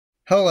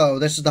Hello,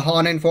 this is the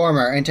Haunt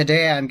Informer, and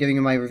today I'm giving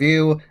you my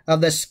review of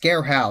the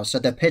Scarehouse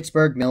at the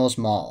Pittsburgh Mills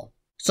Mall.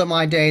 So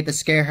my day at the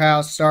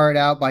Scarehouse started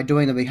out by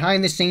doing the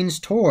behind-the-scenes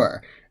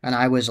tour, and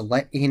I was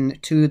let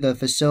into the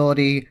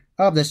facility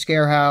of the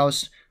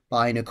Scarehouse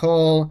by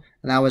Nicole,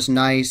 and that was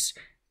nice,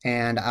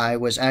 and I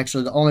was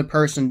actually the only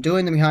person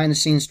doing the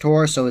behind-the-scenes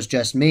tour, so it was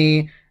just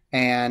me,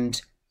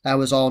 and that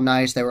was all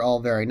nice. They were all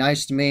very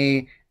nice to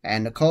me,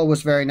 and Nicole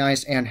was very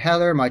nice, and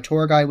Heather, my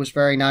tour guide, was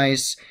very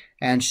nice,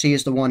 and she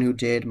is the one who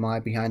did my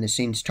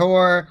behind-the-scenes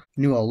tour,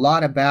 knew a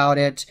lot about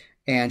it,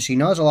 and she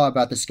knows a lot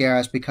about the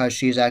Scarehouse because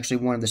she's actually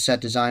one of the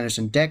set designers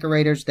and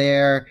decorators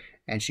there,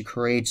 and she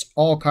creates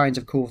all kinds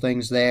of cool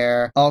things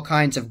there, all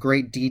kinds of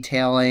great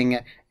detailing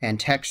and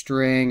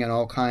texturing and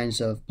all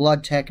kinds of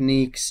blood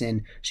techniques,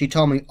 and she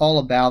told me all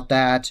about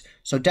that.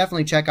 So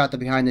definitely check out the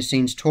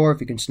behind-the-scenes tour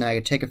if you can snag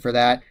a ticket for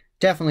that.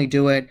 Definitely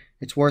do it.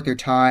 It's worth your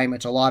time.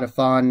 It's a lot of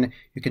fun.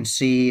 You can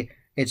see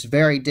it's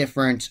very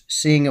different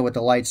seeing it with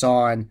the lights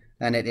on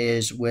than it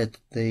is with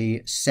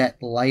the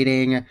set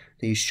lighting,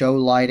 the show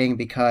lighting,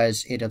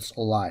 because it is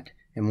a lot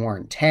more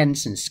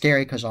intense and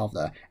scary because all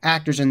the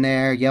actors in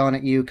there yelling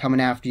at you,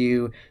 coming after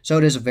you. So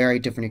it is a very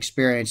different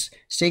experience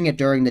seeing it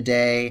during the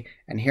day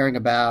and hearing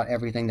about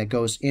everything that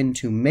goes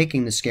into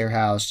making the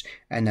Scarehouse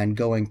and then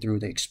going through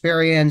the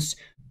experience.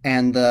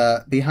 And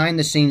the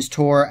behind-the-scenes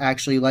tour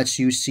actually lets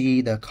you see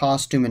the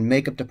costume and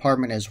makeup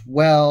department as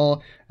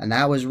well, and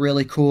that was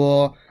really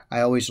cool. I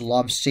always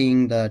love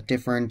seeing the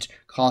different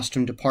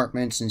costume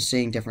departments and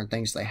seeing different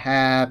things they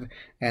have,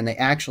 and they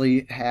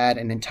actually had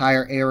an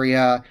entire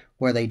area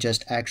where they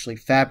just actually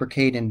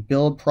fabricate and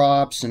build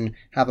props and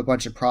have a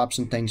bunch of props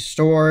and things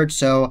stored.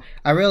 So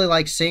I really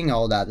like seeing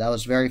all that. That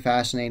was very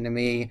fascinating to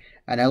me,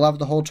 and I loved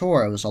the whole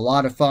tour. It was a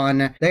lot of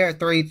fun. There are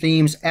 3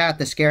 themes at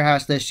the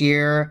Scarehouse this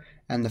year,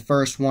 and the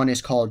first one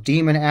is called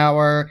Demon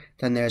Hour,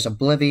 then there's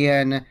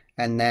Oblivion,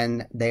 and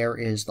then there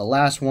is the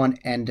last one,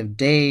 End of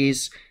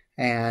Days.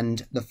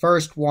 And the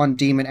first one,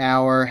 Demon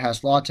Hour,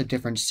 has lots of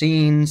different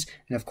scenes,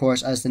 and of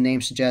course, as the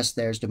name suggests,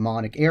 there's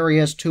demonic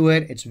areas to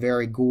it. It's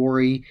very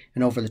gory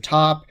and over the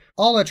top.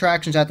 All the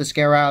attractions at the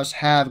Scarehouse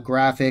have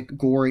graphic,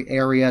 gory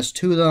areas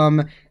to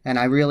them, and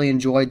I really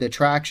enjoyed the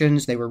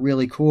attractions. They were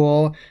really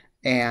cool.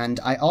 And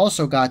I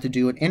also got to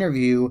do an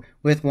interview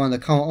with one of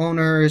the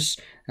co-owners,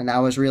 and that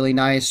was really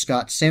nice,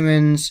 Scott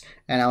Simmons,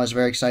 and I was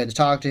very excited to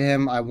talk to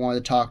him. I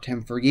wanted to talk to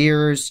him for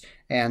years,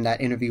 and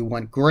that interview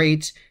went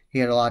great. He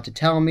had a lot to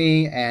tell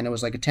me, and it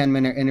was like a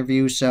 10-minute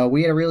interview, so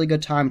we had a really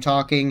good time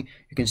talking.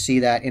 You can see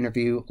that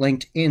interview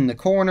linked in the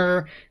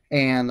corner,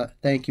 and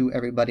thank you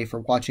everybody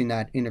for watching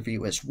that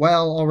interview as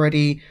well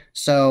already.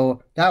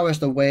 So that was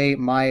the way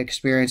my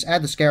experience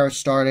at the Scarehouse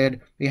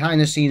started,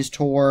 behind-the-scenes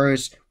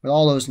tours with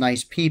all those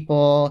nice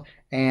people,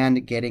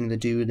 and getting to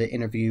do the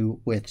interview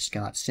with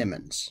Scott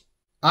Simmons.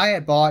 I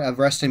had bought a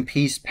Rest in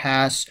Peace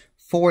pass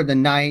for the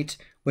night,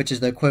 which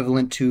is the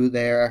equivalent to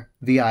their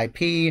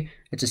VIP.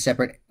 It's a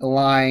separate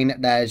line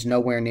that is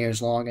nowhere near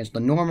as long as the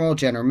normal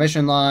general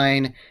admission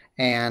line,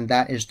 and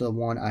that is the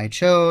one I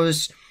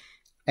chose.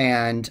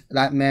 And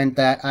that meant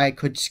that I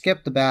could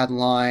skip the bad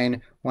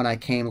line when I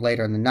came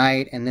later in the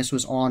night, and this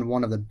was on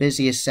one of the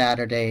busiest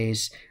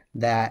Saturdays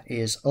that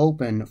is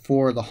open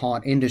for the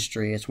haunt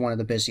industry. It's one of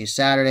the busiest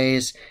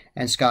Saturdays,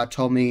 and Scott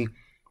told me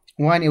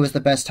when it was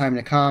the best time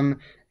to come,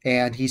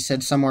 and he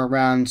said somewhere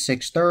around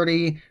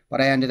 6:30,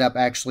 but I ended up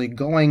actually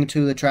going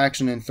to the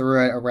attraction and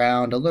through it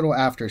around a little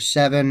after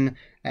 7,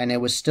 and it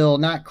was still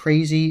not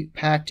crazy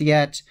packed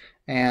yet,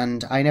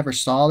 and I never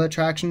saw the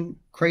attraction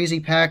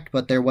crazy packed,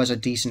 but there was a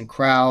decent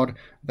crowd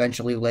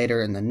eventually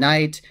later in the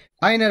night.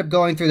 I ended up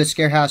going through the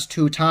Scarehouse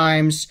 2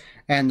 times,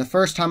 and the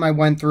first time I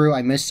went through,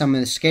 I missed some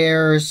of the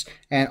scares,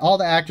 and all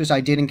the actors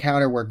I did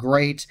encounter were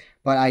great,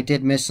 but I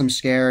did miss some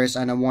scares,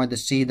 and I wanted to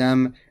see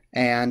them,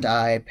 and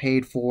I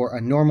paid for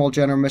a normal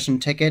general admission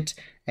ticket,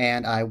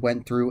 and I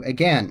went through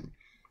again.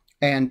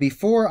 And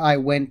before I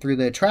went through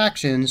the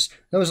attractions,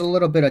 there was a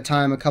little bit of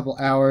time, a couple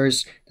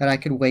hours, that I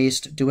could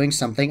waste doing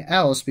something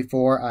else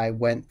before I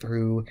went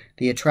through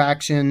the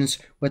attractions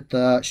with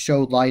the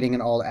show lighting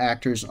and all the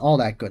actors and all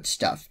that good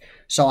stuff.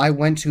 So I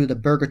went to the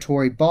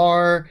Purgatory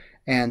Bar,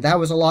 and that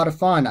was a lot of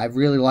fun. I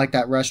really liked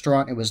that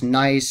restaurant. It was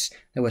nice.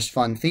 There was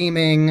fun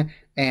theming,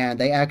 and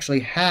they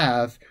actually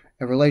have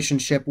a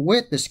relationship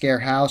with the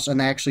Scarehouse, and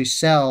they actually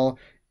sell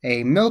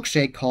a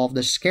milkshake called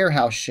the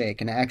Scarehouse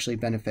Shake, and it actually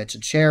benefits a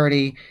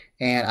charity,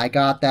 and I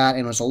got that,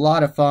 and it was a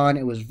lot of fun.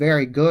 It was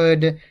very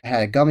good. It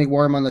had a gummy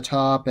worm on the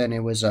top, and it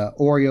was a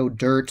Oreo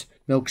dirt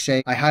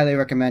milkshake. I highly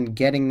recommend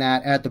getting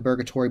that at the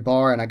Purgatory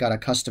Bar, and I got a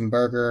custom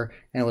burger,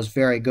 and it was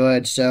very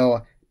good,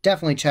 so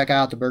definitely check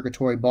out the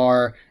Purgatory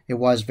Bar. It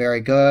was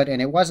very good,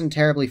 and it wasn't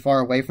terribly far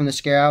away from the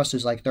Scarehouse. It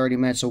was like 30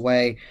 minutes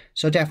away,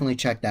 so definitely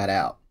check that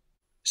out.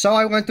 So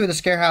I went through the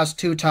Scarehouse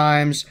 2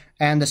 times,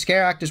 and the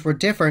scare actors were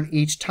different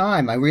each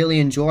time. I really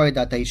enjoyed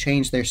that they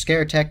changed their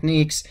scare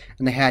techniques,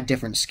 and they had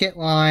different skit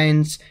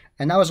lines,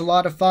 and that was a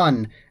lot of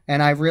fun.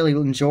 and I really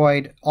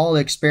enjoyed all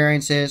the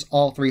experiences,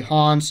 all 3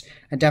 haunts,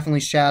 and definitely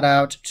shout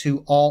out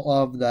to all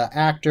of the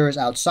actors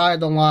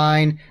outside the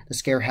line. The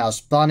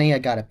Scarehouse Bunny, I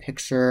got a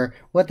picture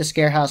with the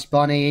Scarehouse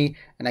Bunny,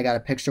 and I got a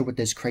picture with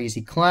this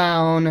crazy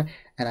clown,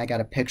 and I got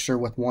a picture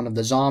with one of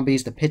the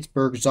zombies, the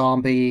Pittsburgh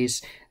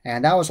zombies,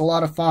 and that was a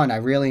lot of fun. I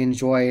really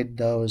enjoyed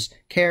those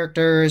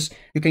characters.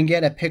 You can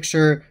get a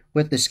picture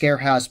with the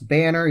Scarehouse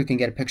banner, you can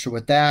get a picture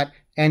with that,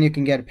 and you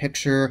can get a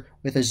picture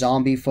with a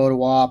zombie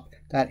photo op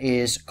that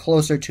is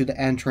closer to the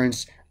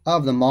entrance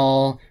of the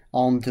mall.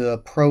 On the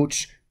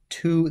approach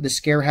to the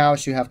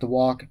Scarehouse, you have to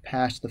walk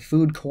past the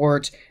food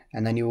court,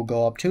 and then you will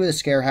go up to the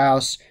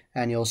Scarehouse,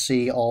 and you'll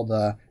see all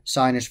the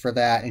signage for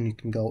that, and you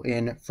can go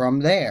in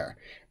from there.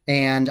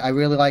 And I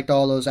really liked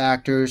all those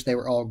actors. They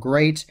were all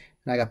great,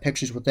 and I got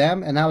pictures with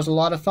them, and that was a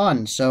lot of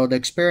fun. So the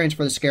experience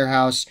for the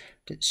Scarehouse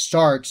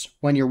starts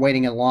when you're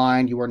waiting in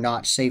line. You are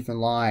not safe in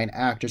line.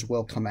 Actors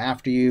will come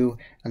after you,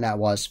 and that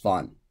was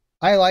fun.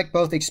 I like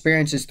both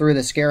experiences through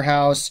the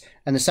Scarehouse,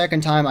 and the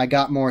second time I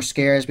got more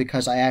scares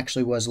because I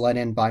actually was let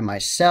in by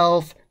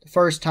myself. The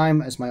first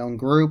time as my own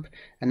group,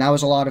 and that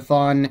was a lot of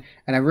fun.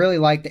 And I really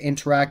liked the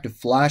interactive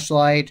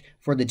flashlight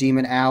for the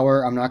demon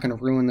hour. I'm not going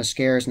to ruin the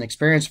scares and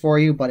experience for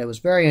you, but it was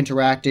very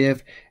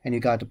interactive, and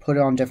you got to put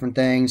it on different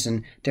things,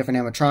 and different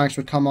animatronics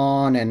would come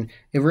on, and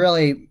it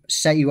really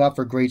set you up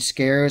for great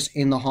scares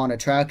in the haunt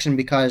attraction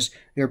because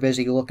you're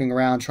busy looking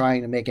around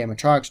trying to make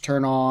animatronics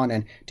turn on,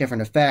 and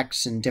different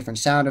effects and different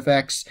sound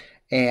effects,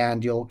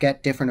 and you'll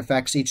get different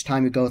effects each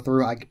time you go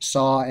through. I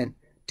saw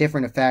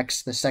different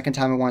effects the second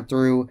time I went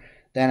through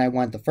than I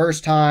went the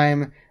first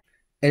time.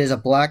 It is a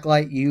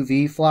blacklight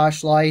UV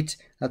flashlight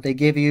that they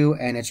give you,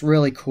 and it's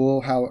really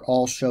cool how it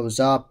all shows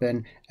up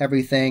and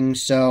everything.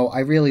 So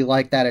I really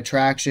like that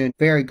attraction.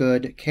 Very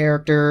good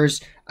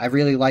characters. I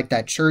really like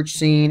that church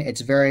scene.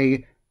 It's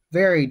very,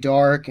 very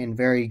dark and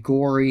very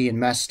gory and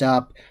messed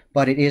up,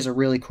 but it is a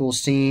really cool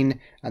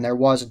scene. And there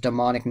was a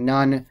demonic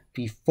nun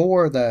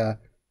before the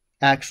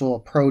actual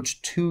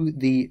approach to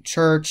the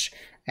church.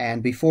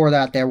 And before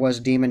that, there was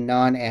a demon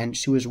nun, and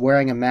she was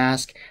wearing a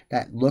mask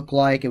that looked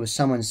like it was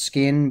someone's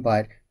skin,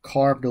 but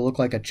carved to look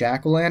like a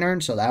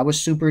jack-o'-lantern. So that was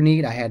super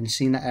neat. I hadn't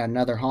seen that at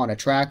another haunt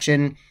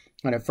attraction.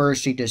 And at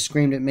first, she just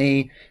screamed at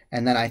me,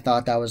 and then I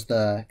thought that was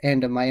the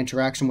end of my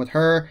interaction with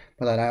her.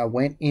 But then I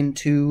went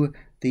into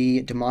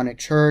the demonic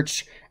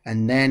church,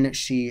 and then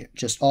she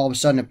just all of a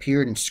sudden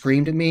appeared and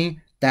screamed at me.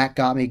 That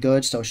got me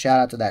good, so shout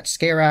out to that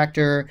scare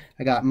actor.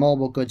 I got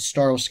multiple good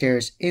startle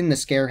scares in the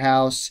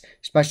Scarehouse,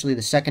 especially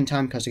the second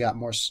time because I got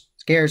more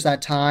scares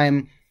that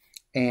time.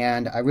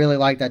 And I really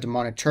like that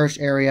demonic church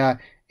area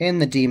in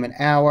the demon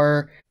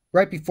hour.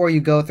 Right before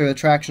you go through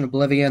Attraction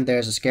Oblivion,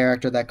 there's a scare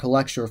actor that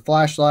collects your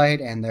flashlight,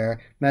 and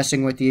they're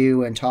messing with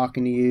you and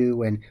talking to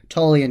you and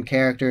totally in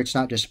character. It's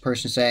not just a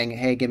person saying,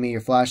 hey, give me your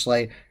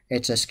flashlight.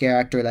 It's a scare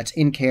actor that's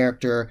in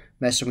character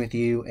messing with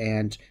you,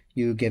 and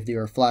you give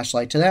your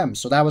flashlight to them.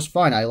 So that was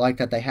fun. I like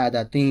that they had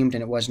that themed,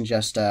 and it wasn't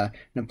just an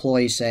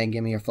employee saying,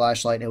 give me your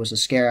flashlight. It was a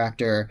scare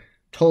actor,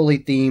 totally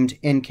themed,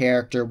 in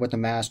character, with a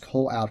mask,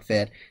 whole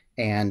outfit,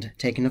 and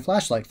taking the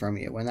flashlight from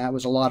you, and that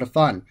was a lot of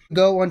fun.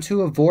 Go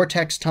into a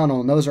vortex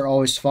tunnel, and those are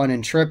always fun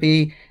and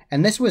trippy,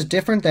 and this was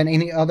different than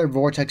any other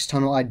vortex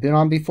tunnel I'd been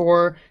on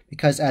before,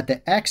 because at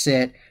the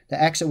exit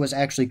was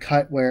actually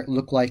cut where it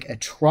looked like a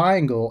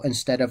triangle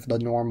instead of the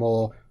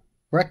normal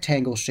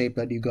rectangle shape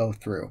that you go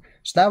through.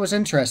 So that was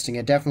interesting.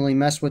 It definitely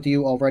messed with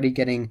you, already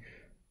getting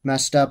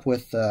messed up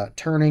with the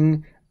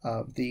turning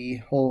of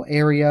the whole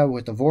area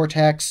with the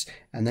vortex,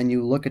 and then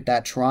you look at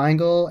that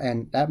triangle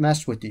and that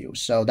messed with you.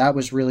 So that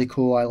was really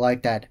cool. I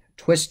like that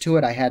twist to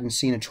it. I hadn't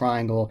seen a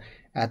triangle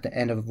at the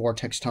end of a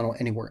vortex tunnel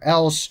anywhere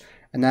else.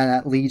 And then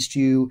that leads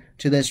you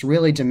to this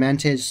really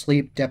demented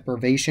sleep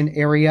deprivation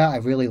area. I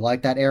really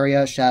like that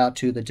area. Shout out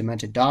to the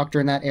demented doctor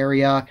in that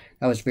area.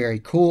 That was very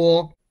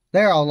cool.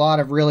 There are a lot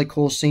of really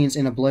cool scenes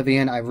in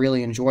Oblivion. I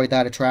really enjoyed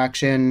that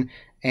attraction,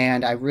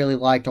 and I really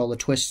liked all the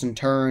twists and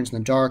turns and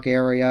the dark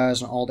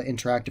areas and all the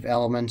interactive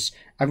elements.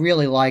 I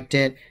really liked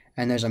it,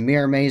 and there's a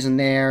mirror maze in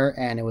there,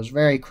 and it was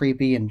very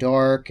creepy and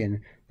dark and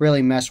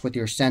really messed with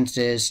your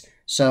senses.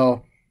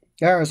 So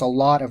there is a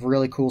lot of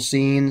really cool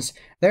scenes.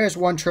 There's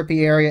one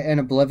trippy area in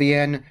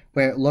Oblivion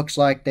where it looks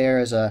like there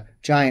is a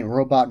giant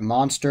robot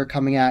monster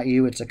coming at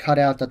you. It's a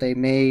cutout that they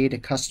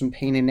made, custom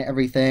painted and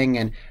everything,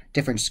 and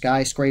different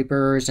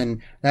skyscrapers,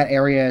 and that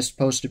area is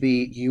supposed to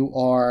be you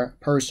are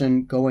a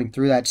person going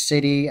through that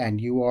city, and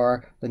you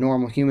are the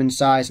normal human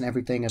size, and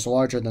everything is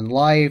larger than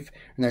life,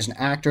 and there's an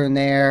actor in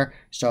there.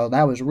 So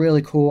that was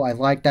really cool. I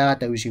liked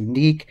that. That was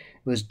unique.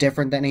 It was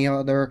different than any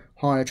other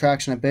haunted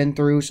attraction I've been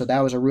through, so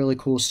that was a really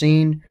cool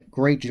scene.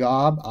 Great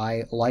job.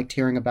 I liked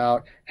hearing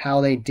about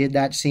how they did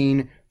that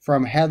scene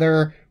from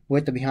Heather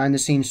with the behind the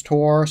scenes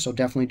tour, so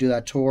definitely do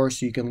that tour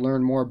so you can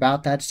learn more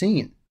about that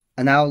scene.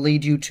 And that will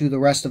lead you to the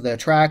rest of the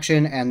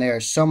attraction, and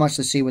there's so much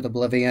to see with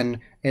Oblivion.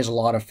 It is a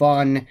lot of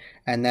fun.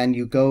 And then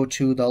you go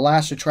to the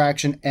last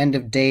attraction, End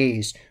of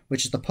Days,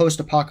 which is the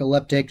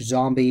post-apocalyptic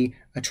zombie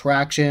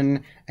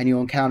attraction, and you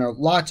encounter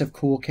lots of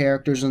cool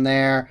characters in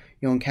there.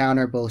 You'll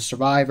encounter both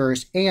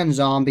survivors and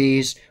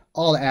zombies.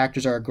 All the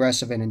actors are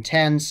aggressive and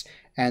intense.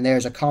 And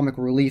there's a comic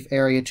relief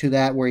area to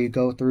that where you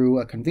go through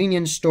a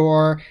convenience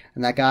store.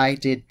 And that guy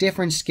did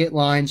different skit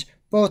lines.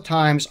 Both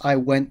times I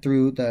went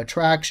through the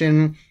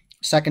attraction.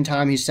 Second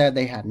time he said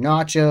they had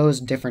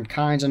nachos, different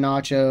kinds of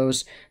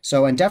nachos.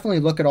 So, and definitely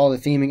look at all the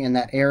theming in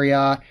that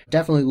area.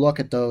 Definitely look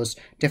at those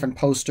different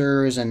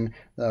posters and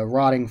the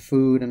rotting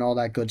food and all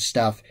that good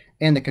stuff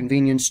in the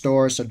convenience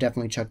store. So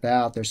definitely check that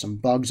out. There's some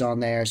bugs on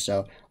there,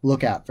 so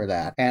look out for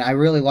that. And I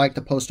really like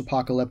the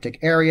post-apocalyptic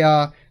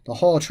area. The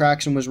whole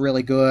attraction was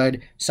really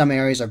good. Some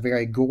areas are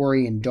very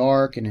gory and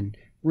dark and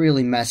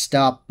really messed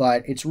up,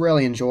 but it's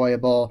really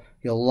enjoyable.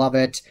 You'll love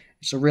it.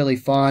 It's a really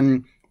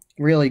fun,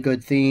 really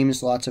good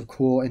themes, lots of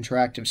cool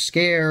interactive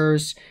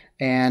scares,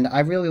 and I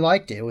really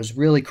liked it. It was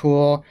really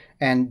cool,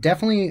 and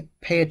definitely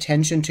pay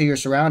attention to your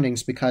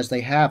surroundings because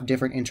they have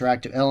different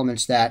interactive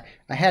elements that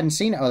I hadn't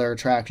seen at other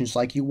attractions.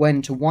 Like you went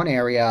into one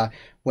area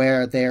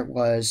where there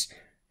was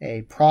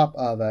a prop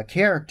of a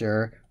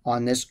character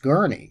on this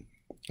gurney,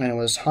 and it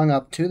was hung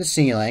up to the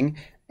ceiling.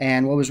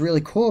 And what was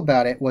really cool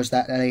about it was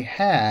that they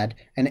had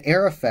an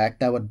air effect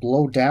that would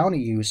blow down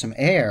at you some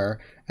air,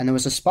 and there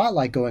was a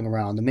spotlight going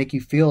around to make you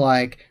feel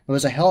like there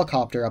was a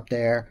helicopter up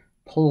there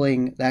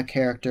pulling that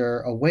character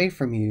away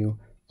from you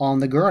on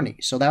the gurney.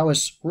 So that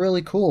was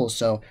really cool.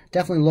 So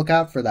definitely look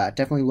out for that.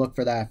 Definitely look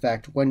for that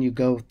effect when you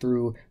go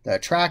through the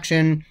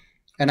attraction.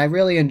 And I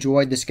really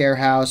enjoyed the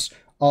Scarehouse.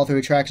 All three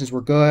attractions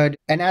were good.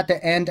 And at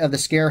the end of the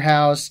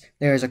Scarehouse,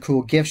 there's a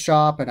cool gift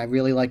shop, and I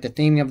really like the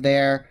theming of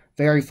there.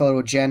 Very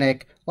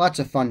photogenic, lots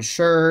of fun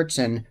shirts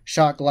and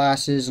shot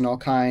glasses and all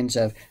kinds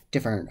of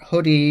different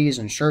hoodies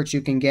and shirts you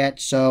can get.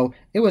 So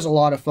it was a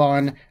lot of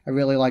fun. I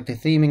really like the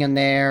theming in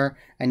there,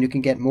 and you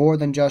can get more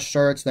than just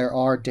shirts. There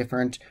are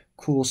different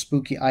cool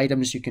spooky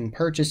items you can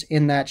purchase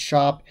in that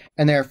shop,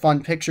 and there are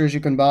fun pictures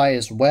you can buy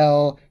as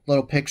well.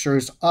 Little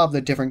pictures of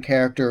the different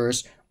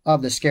characters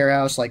of the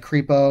Scarehouse, like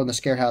Creepo and the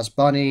Scarehouse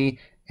Bunny,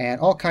 and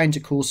all kinds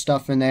of cool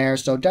stuff in there.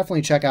 So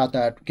definitely check out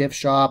that gift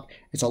shop.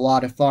 It's a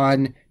lot of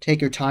fun.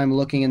 Take your time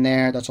looking in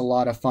there. That's a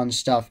lot of fun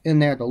stuff in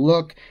there to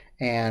look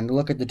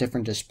at the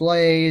different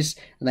displays.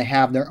 And they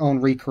have their own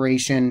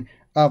recreation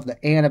of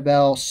the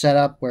Annabelle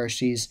setup where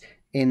she's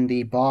in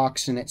the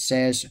box and it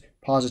says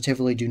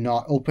positively do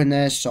not open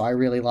this. So I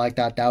really like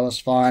that. That was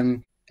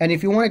fun. And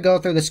if you want to go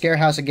through the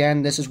Scarehouse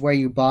again, this is where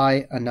you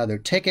buy another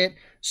ticket.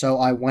 So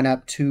I went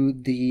up to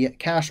the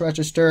cash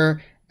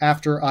register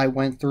after I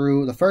went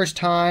through the first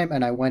time,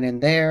 and I went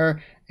in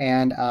there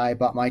and I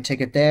bought my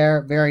ticket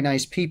there. Very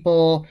nice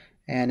people,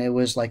 and it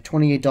was like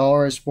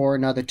 $28 for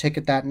another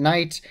ticket that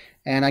night,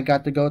 and I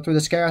got to go through the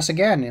Scarehouse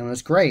again, and it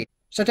was great.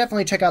 So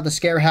definitely check out the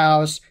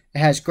Scarehouse. It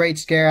has great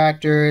scare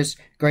actors,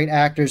 great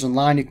actors in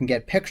line you can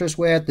get pictures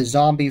with, the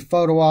zombie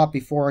photo op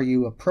before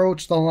you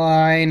approach the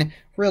line,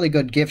 really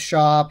good gift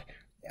shop.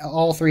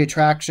 All three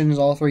attractions,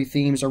 all three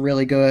themes are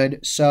really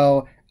good.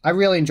 So I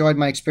really enjoyed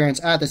my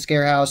experience at the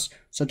Scarehouse,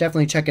 so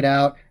definitely check it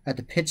out at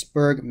the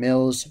Pittsburgh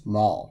Mills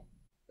Mall.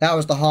 That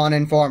was the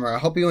Haunted Informer. I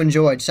hope you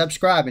enjoyed.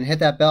 Subscribe and hit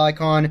that bell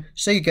icon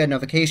so you get a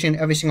notification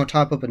every single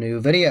time I put up a new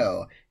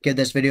video. Give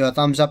this video a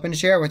thumbs up and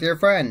share with your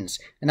friends.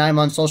 And I'm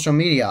on social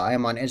media. I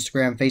am on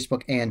Instagram,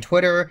 Facebook, and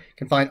Twitter. You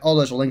can find all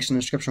those links in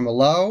the description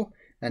below.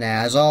 And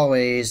as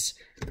always,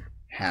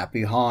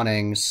 happy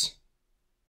hauntings.